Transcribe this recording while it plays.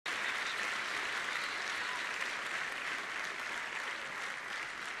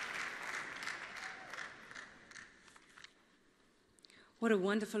What a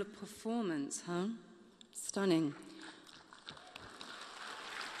wonderful performance, huh? Stunning.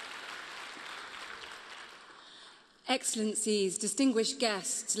 Excellencies, distinguished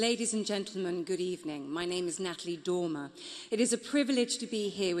guests, ladies and gentlemen, good evening. My name is Natalie Dormer. It is a privilege to be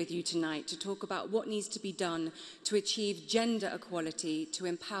here with you tonight to talk about what needs to be done to achieve gender equality, to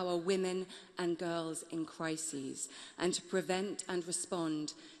empower women and girls in crises, and to prevent and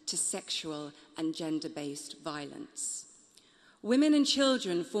respond to sexual and gender-based violence. Women and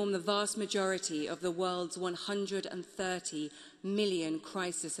children form the vast majority of the world's 130 million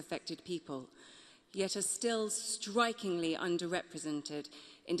crisis-affected people, yet are still strikingly underrepresented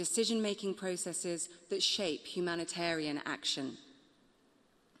in decision-making processes that shape humanitarian action.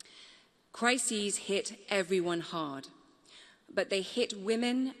 Crises hit everyone hard, but they hit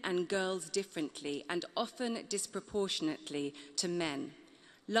women and girls differently and often disproportionately to men,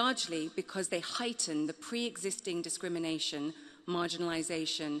 largely because they heighten the pre-existing discrimination,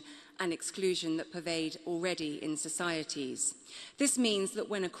 marginalization, and exclusion that pervade already in societies. This means that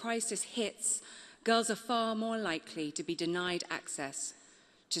when a crisis hits, girls are far more likely to be denied access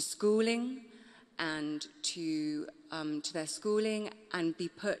to schooling and to their schooling and be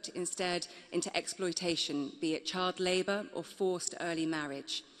put instead into exploitation, be it child labor or forced early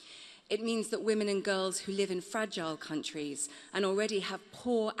marriage. It means that women and girls who live in fragile countries and already have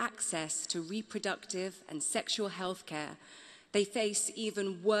poor access to reproductive and sexual health care, they face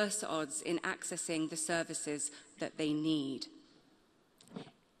even worse odds in accessing the services that they need.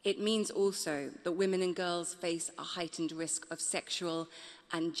 It means also that women and girls face a heightened risk of sexual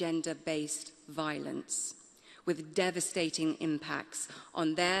and gender-based violence, with devastating impacts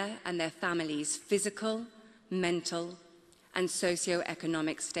on their and their families' physical, mental, and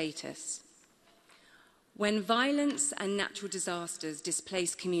socio-economic status. When violence and natural disasters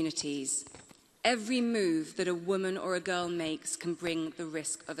displace communities, every move that a woman or a girl makes can bring the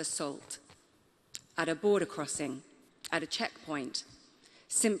risk of assault. At a border crossing, at a checkpoint,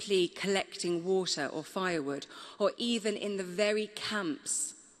 simply collecting water or firewood, or even in the very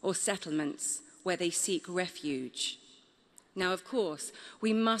camps or settlements where they seek refuge. Now, of course,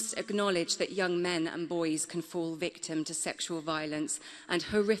 we must acknowledge that young men and boys can fall victim to sexual violence and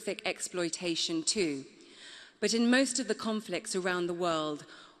horrific exploitation too. But in most of the conflicts around the world,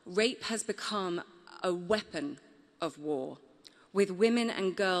 rape has become a weapon of war, with women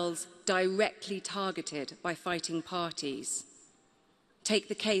and girls directly targeted by fighting parties. Take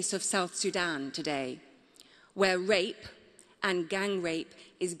the case of South Sudan today, where rape and gang rape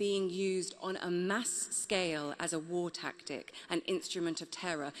is being used on a mass scale as a war tactic, an instrument of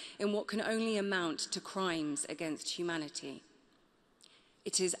terror, in what can only amount to crimes against humanity.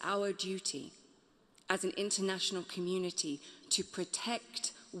 It is our duty as an international community to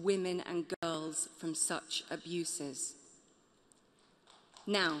protect women and girls from such abuses.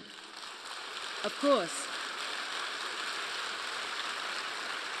 Now, of course,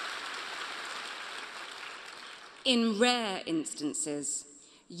 in rare instances,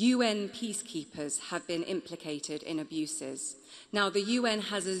 UN peacekeepers have been implicated in abuses. Now, the UN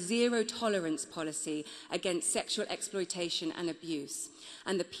has a zero-tolerance policy against sexual exploitation and abuse,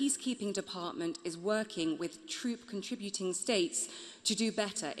 and the Peacekeeping Department is working with troop-contributing states to do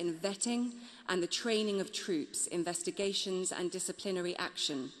better in vetting and the training of troops, investigations and disciplinary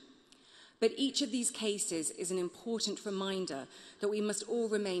action. But each of these cases is an important reminder that we must all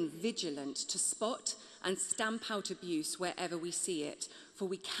remain vigilant to spot and stamp out abuse wherever we see it, for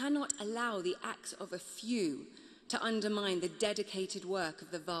we cannot allow the acts of a few to undermine the dedicated work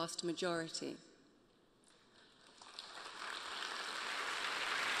of the vast majority.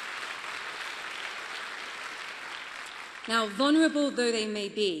 Now, vulnerable though they may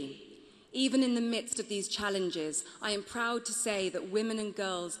be, even in the midst of these challenges, I am proud to say that women and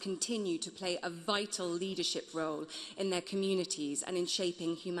girls continue to play a vital leadership role in their communities and in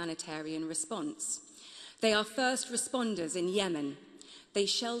shaping humanitarian response. They are first responders in Yemen. They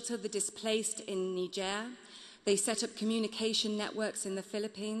shelter the displaced in Niger. They set up communication networks in the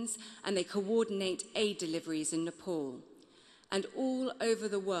Philippines, and they coordinate aid deliveries in Nepal. And all over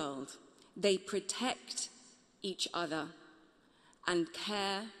the world, they protect each other and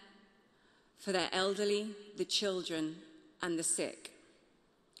care for their elderly, the children, and the sick.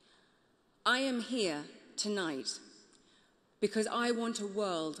 I am here tonight because I want a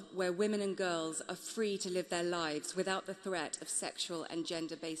world where women and girls are free to live their lives without the threat of sexual and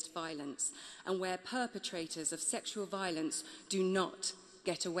gender-based violence, and where perpetrators of sexual violence do not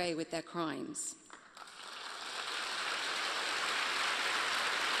get away with their crimes.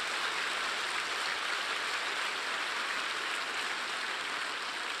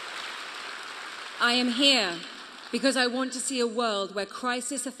 I am here Because I want to see a world where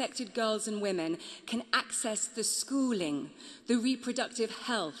crisis-affected girls and women can access the schooling, the reproductive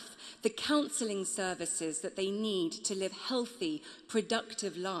health, the counselling services that they need to live healthy,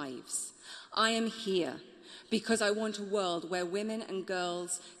 productive lives. I am here because I want a world where women and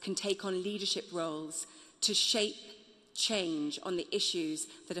girls can take on leadership roles to shape change on the issues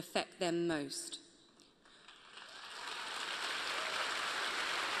that affect them most.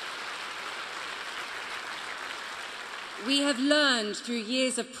 We have learned through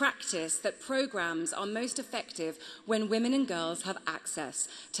years of practice that programs are most effective when women and girls have access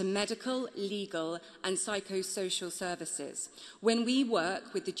to medical, legal, and psychosocial services, when we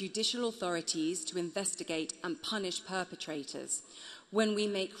work with the judicial authorities to investigate and punish perpetrators, when we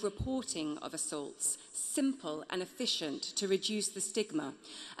make reporting of assaults simple and efficient to reduce the stigma,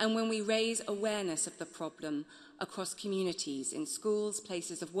 and when we raise awareness of the problem across communities, in schools,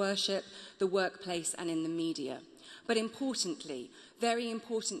 places of worship, the workplace, and in the media. But importantly, very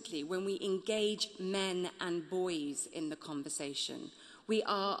importantly, when we engage men and boys in the conversation. We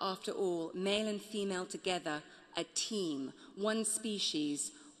are, after all, male and female together, a team, one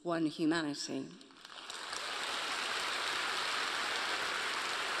species, one humanity.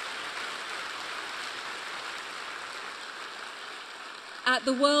 At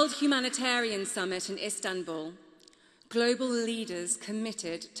the World Humanitarian Summit in Istanbul, global leaders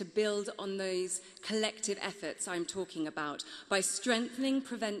committed to build on those collective efforts I'm talking about by strengthening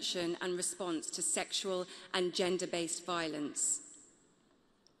prevention and response to sexual and gender-based violence.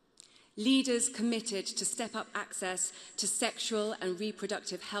 Leaders committed to step up access to sexual and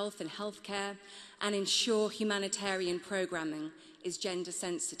reproductive health and healthcare and ensure humanitarian programming is gender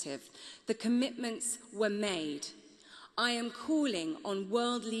sensitive. The commitments were made. I am calling on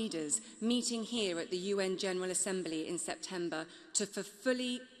world leaders meeting here at the UN General Assembly in September to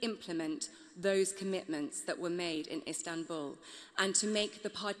fully implement those commitments that were made in Istanbul and to make the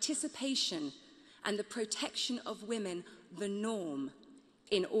participation and the protection of women the norm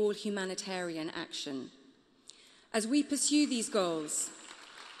in all humanitarian action. As we pursue these goals,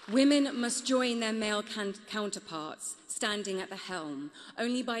 women must join their male counterparts standing at the helm.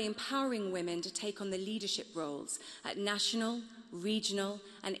 Only by empowering women to take on the leadership roles at national, regional,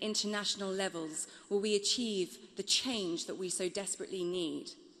 and international levels will we achieve the change that we so desperately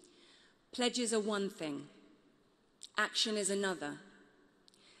need. Pledges are one thing, action is another.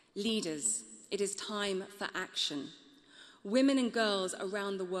 Leaders, it is time for action. Women and girls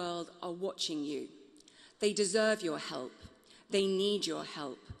around the world are watching you. They deserve your help. They need your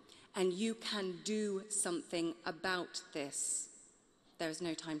help. And you can do something about this. There is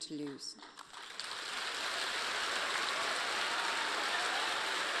no time to lose.